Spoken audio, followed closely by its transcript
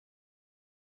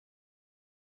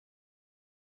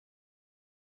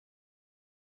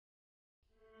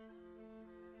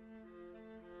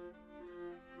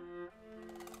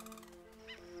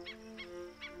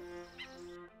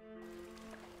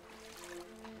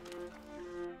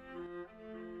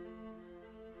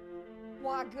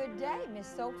Why, good day, Miss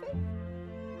Sophie.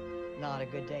 Not a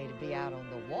good day to be out on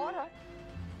the water.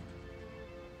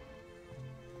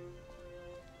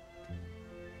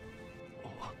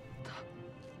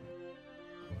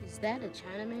 Is that a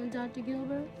Chinaman, Dr.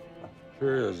 Gilbert?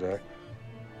 Sure is, Zach.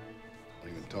 I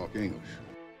can talk English.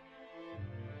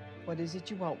 What is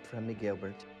it you want from me,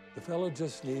 Gilbert? The fellow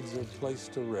just needs a place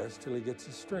to rest till he gets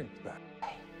his strength back.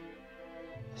 Hey,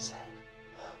 say.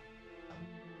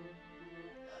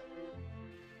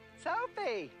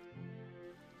 Sophie!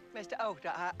 Mr.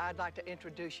 Oakta, I'd like to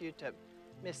introduce you to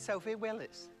Miss Sophie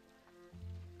Willis.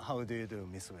 How do you do,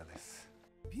 Miss Willis?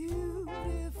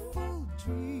 Beautiful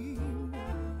dream.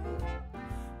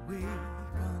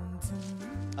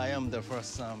 I am the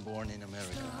first son born in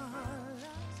America.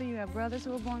 So you have brothers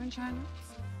who were born in China?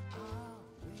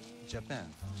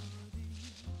 Japan.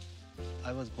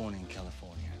 I was born in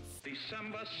California.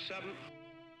 December 7th,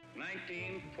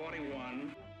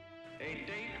 1941, a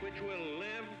date which will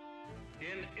live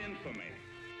in infamy.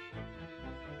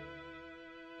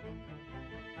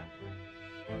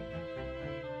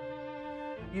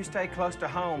 You stay close to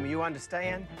home, you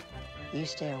understand? You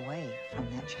stay away from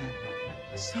that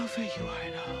Chinaman. Sophie, you are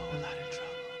in a whole lot of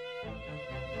trouble.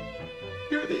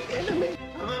 You're the enemy.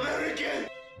 I'm American!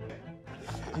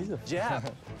 He's a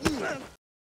Jap.